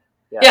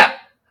 Yeah.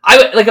 I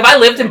would like if I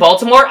lived in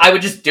Baltimore, I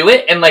would just do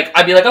it, and like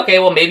I'd be like, okay,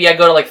 well maybe I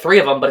go to like 3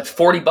 of them, but it's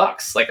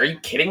 $40. Like, are you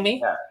kidding me?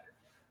 Yeah.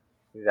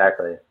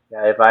 Exactly.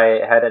 Yeah. If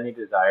I had any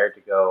desire to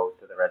go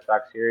to the Red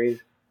Sox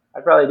series,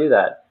 I'd probably do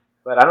that,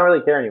 but I don't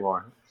really care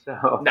anymore.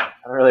 So no, I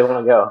don't really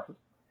want to go.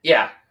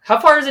 Yeah. How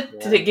far is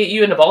it to get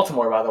you into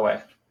Baltimore, by the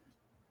way?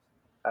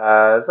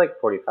 It's like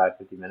 45,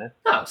 50 minutes.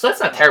 Oh, so that's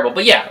not terrible.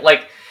 But yeah,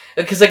 like,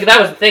 because like that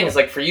was the thing. Is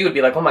like for you, it'd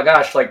be like, oh my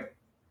gosh, like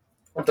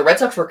if the Red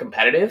Sox were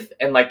competitive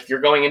and like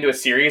you're going into a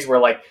series where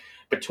like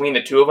between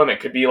the two of them, it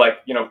could be like,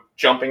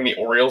 jumping the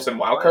Orioles in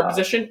wildcard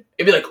position.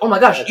 It'd be like, oh my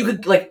gosh, you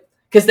could like,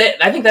 because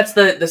I think that's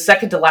the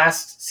second to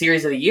last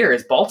series of the year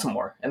is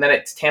Baltimore, and then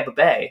it's Tampa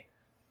Bay.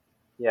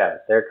 Yeah,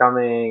 they're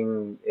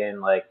coming in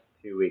like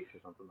 2 weeks or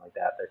something like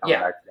that. They're coming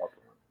back to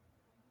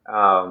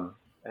Baltimore.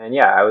 And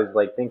yeah, I was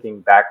like thinking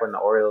back when the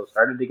Orioles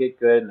started to get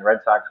good and the Red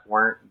Sox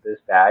weren't this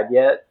bad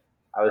yet.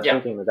 I was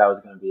thinking that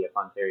was going to be a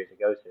fun series to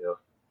go to,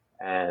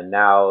 and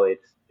now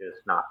it's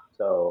just not.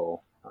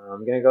 So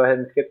I'm going to go ahead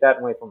and skip that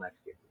and wait till next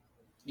year.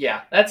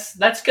 Yeah,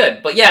 that's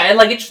good. But yeah, and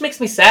like it just makes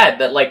me sad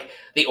that like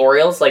the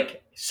Orioles,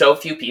 like so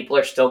few people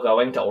are still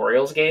going to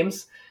Orioles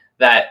games.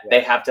 That they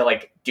have to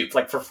like do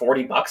like for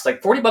 $40.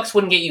 Like $40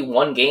 wouldn't get you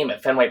one game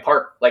at Fenway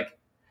Park. Like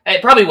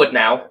it probably would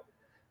now,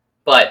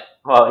 But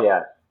Well,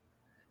 yeah.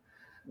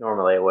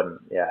 Normally it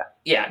wouldn't. Yeah.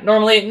 yeah,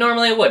 normally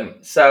it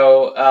wouldn't.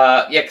 So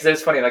yeah, because it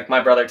was funny. Like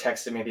my brother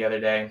texted me the other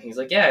day, and he's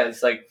like, "Yeah,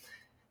 it's like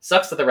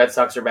sucks that the Red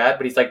Sox are bad,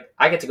 but he's like,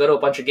 I get to go to a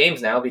bunch of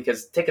games now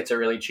because tickets are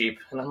really cheap."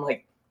 And I'm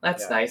like,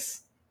 "That's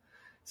nice."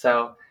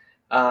 So,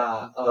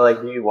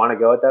 do you want to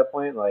go at that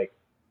point? Like,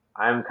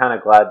 I'm kind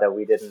of glad that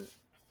we didn't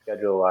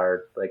schedule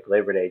our like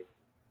Labor Day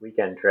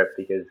weekend trip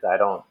because I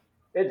don't.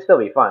 It'd still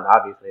be fun,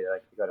 obviously,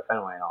 like to go to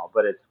Fenway and all,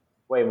 but it's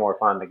way more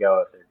fun to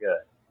go if they're good.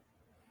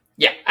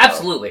 Yeah,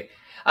 absolutely.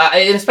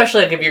 And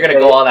especially like if you're going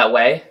to go all that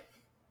way.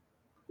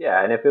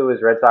 Yeah, and if it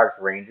was Red Sox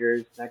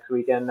Rangers next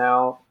weekend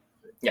now,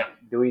 yeah.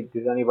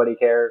 Does anybody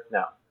care?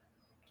 No.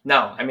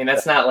 No, I mean,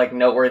 that's not like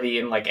noteworthy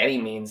in like any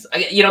means.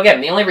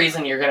 Again, the only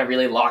reason you're going to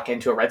really lock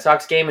into a Red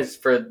Sox game is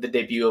for the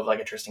debut of like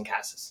a Tristan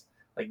Casas.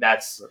 Like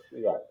that's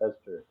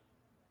true.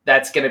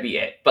 That's going to be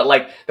it. But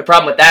like the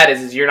problem with that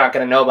is you're not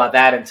going to know about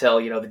that until,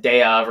 the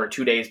day of or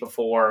 2 days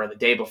before or the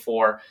day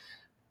before.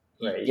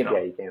 Right. You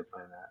can't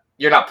plan that.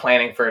 You're not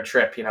planning for a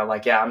trip,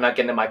 I'm not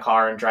getting in my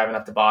car and driving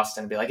up to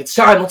Boston and be like, it's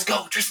time, let's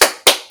go,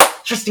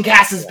 Tristan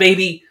Casas,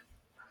 baby.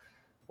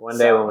 One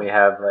day when we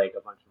have like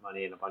a bunch of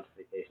money and a bunch of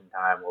vacation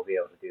time, we'll be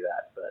able to do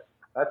that. But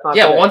that's not.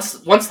 Yeah, well,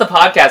 once the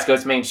podcast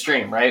goes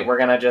mainstream, right? We're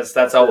gonna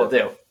that's all we'll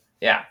do.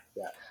 Yeah.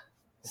 Yeah.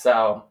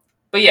 So,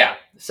 but yeah.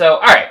 So,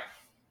 all right.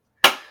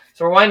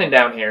 So we're winding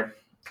down here.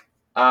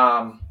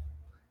 Man.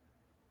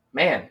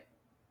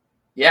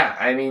 Yeah,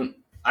 I mean,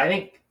 I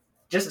think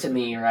just to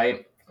me,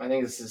 right? I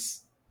think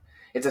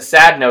it's a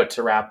sad note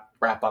to wrap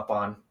up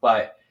on,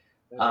 but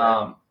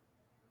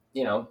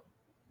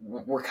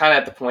we're kind of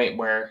at the point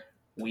where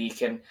we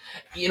can,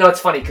 it's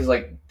funny because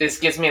like this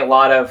gives me a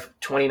lot of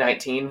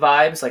 2019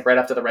 vibes, like right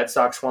after the Red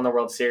Sox won the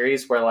World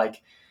Series, where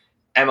like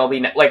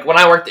MLB, like when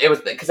I worked, it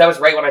was because I was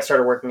right when I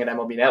started working at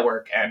MLB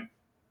Network, and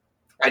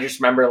I just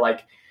remember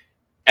like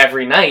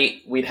every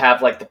night we'd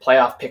have like the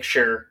playoff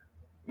picture,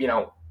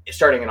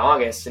 starting in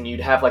August, and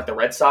you'd have like the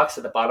Red Sox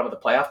at the bottom of the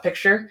playoff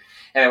picture.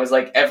 And it was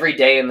like every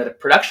day in the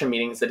production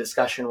meetings, the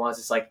discussion was,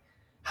 it's like,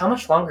 how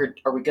much longer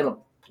are we going to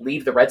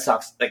leave the Red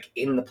Sox like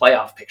in the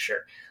playoff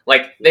picture?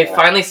 Like they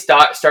finally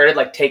started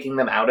like taking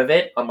them out of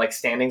it on like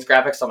standings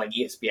graphics on like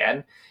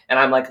ESPN. And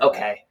I'm like,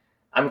 okay,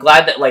 I'm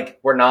glad that like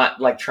we're not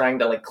like trying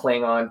to like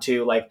cling on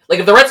to like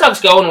if the Red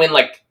Sox go and win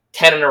like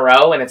 10 in a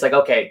row and it's like,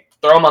 okay,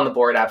 throw them on the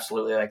board.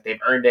 Absolutely. Like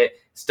they've earned it.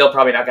 Still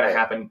probably not going to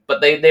happen,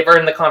 but they've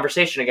earned the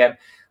conversation again.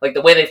 Like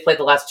the way they've played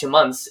the last 2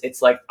 months,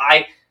 it's like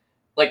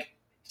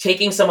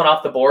taking someone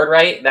off the board,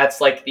 right?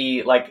 That's like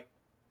they're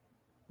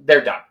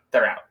done.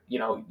 They're out.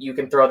 You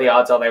can throw the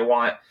odds all they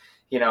want.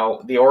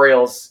 The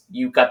Orioles,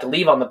 you got to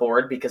leave on the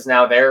board because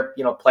now their,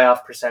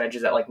 playoff percentage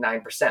is at like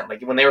 9%.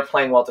 Like when they were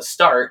playing well to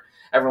start,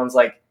 everyone's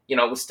like, it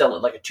was still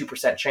at like a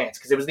 2% chance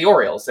because it was the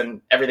Orioles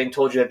and everything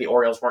told you that the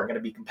Orioles weren't going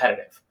to be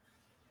competitive.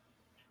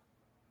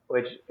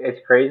 Which it's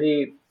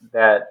crazy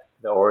that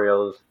the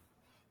Orioles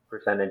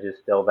percentage is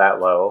still that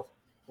low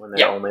when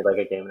they're only like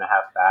a game and a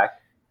half back.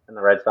 And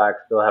the Red Sox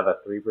still have a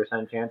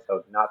 3% chance,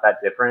 so not that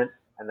different,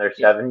 and they're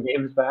 7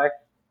 games back.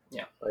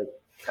 Yeah,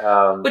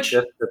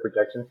 just the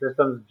projection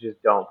systems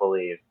just don't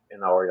believe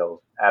in the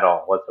Orioles at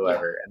all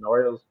whatsoever, and the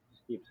Orioles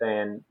just keep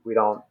saying we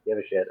don't give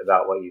a shit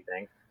about what you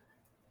think.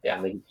 Yeah,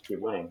 and they just keep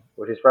winning,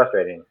 which is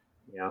frustrating.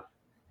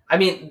 I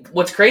mean,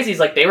 what's crazy is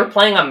like they were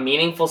playing a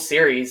meaningful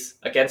series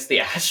against the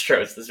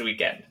Astros this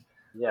weekend.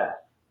 Yeah,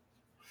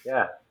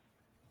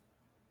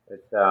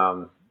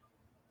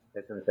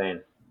 it's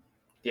insane.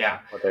 Yeah.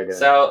 What they're doing.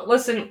 So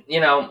listen,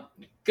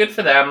 good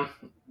for them.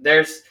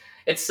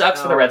 It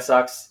sucks for the Red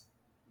Sox.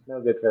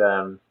 No good for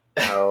them.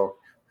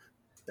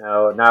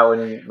 No, not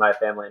when my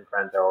family and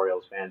friends are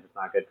Orioles fans. It's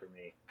not good for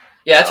me.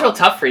 Yeah, that's real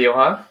tough for you,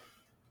 huh?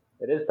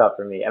 It is tough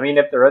for me. I mean,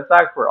 if the Red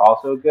Sox were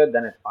also good,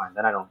 then it's fine.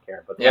 Then I don't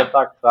care. But the Red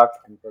Sox suck,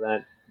 and so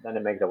then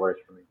it makes it worse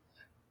for me.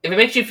 If it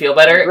makes you feel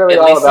better, it's really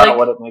all about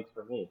what it makes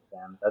for me,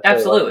 Sam. That's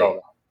absolutely. Really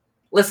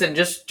listen,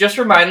 just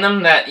remind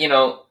them that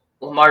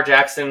Lamar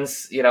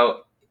Jackson's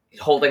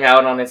holding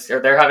out on his,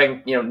 or they're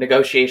having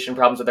negotiation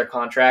problems with their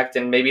contract,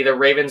 and maybe the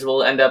Ravens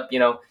will end up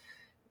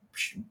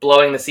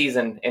blowing the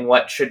season in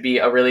what should be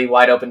a really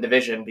wide open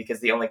division because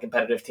the only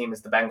competitive team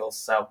is the Bengals.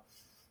 So.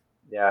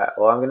 Yeah,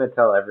 well, I'm going to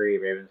tell every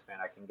Ravens fan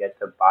I can get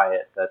to buy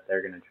it that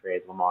they're going to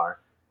trade Lamar.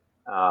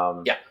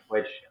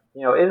 Which,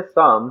 is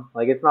some.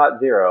 Like, it's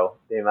not zero,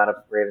 the amount of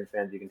Ravens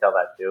fans you can tell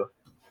that to.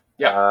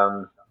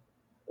 Yeah.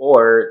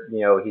 Or,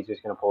 he's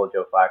just going to pull a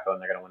Joe Flacco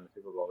and they're going to win the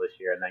Super Bowl this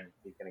year and then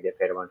he's going to get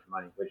paid a bunch of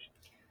money, which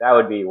that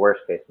would be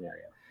worst case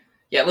scenario.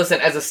 Yeah,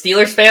 listen, as a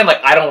Steelers fan,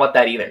 I don't want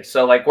that either.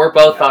 So, we're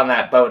both on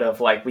that boat of,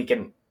 we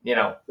can,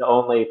 That's the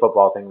only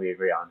football thing we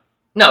agree on.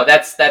 No,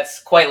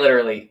 that's quite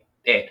literally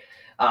it.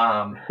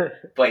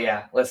 But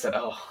yeah, listen,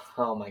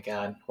 oh my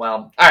God.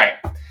 Well, all right.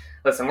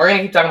 Listen, we're going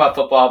to keep talking about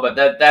football, but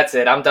that's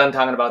it. I'm done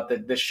talking about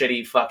the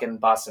shitty fucking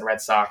Boston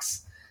Red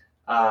Sox.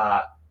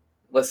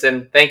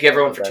 Listen, thank you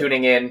everyone for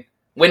tuning in.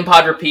 Win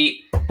Pod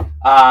Repeat.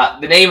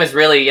 The name is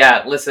really,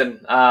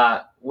 listen,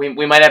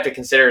 we might have to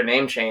consider a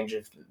name change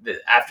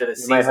after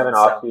this season. We might have an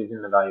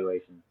off-season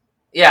evaluation.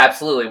 Yeah,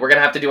 absolutely. We're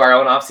gonna have to do our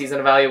own off-season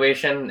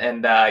evaluation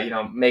and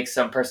make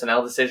some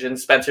personnel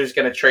decisions. Spencer's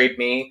gonna trade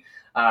me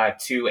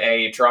to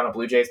a Toronto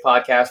Blue Jays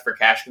podcast for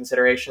cash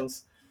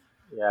considerations.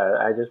 Yeah,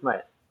 I just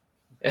might.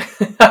 All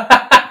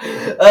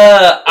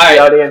The right,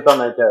 audience on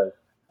their toes.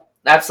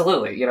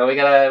 absolutely. We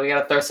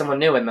gotta throw someone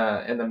new in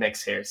the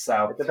mix here.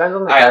 So It depends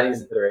on the all cash right,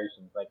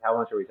 considerations. Like, how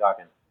much are we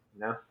talking?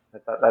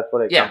 That's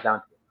what it yeah. comes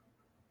down to.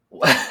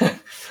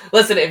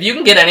 Listen, if you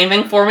can get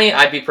anything for me,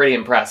 I'd be pretty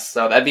impressed.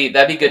 So that'd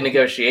be good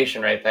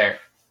negotiation right there.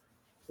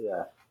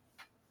 Yeah.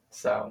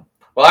 So,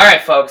 well, all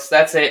right, folks,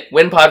 that's it.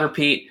 Win Pod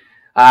Repeat.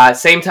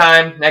 Same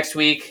time next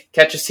week.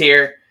 Catch us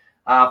here.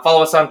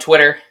 Follow us on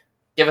Twitter.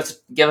 Give us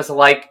a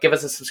like. Give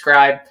us a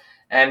subscribe,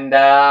 and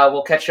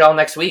we'll catch you all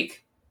next week.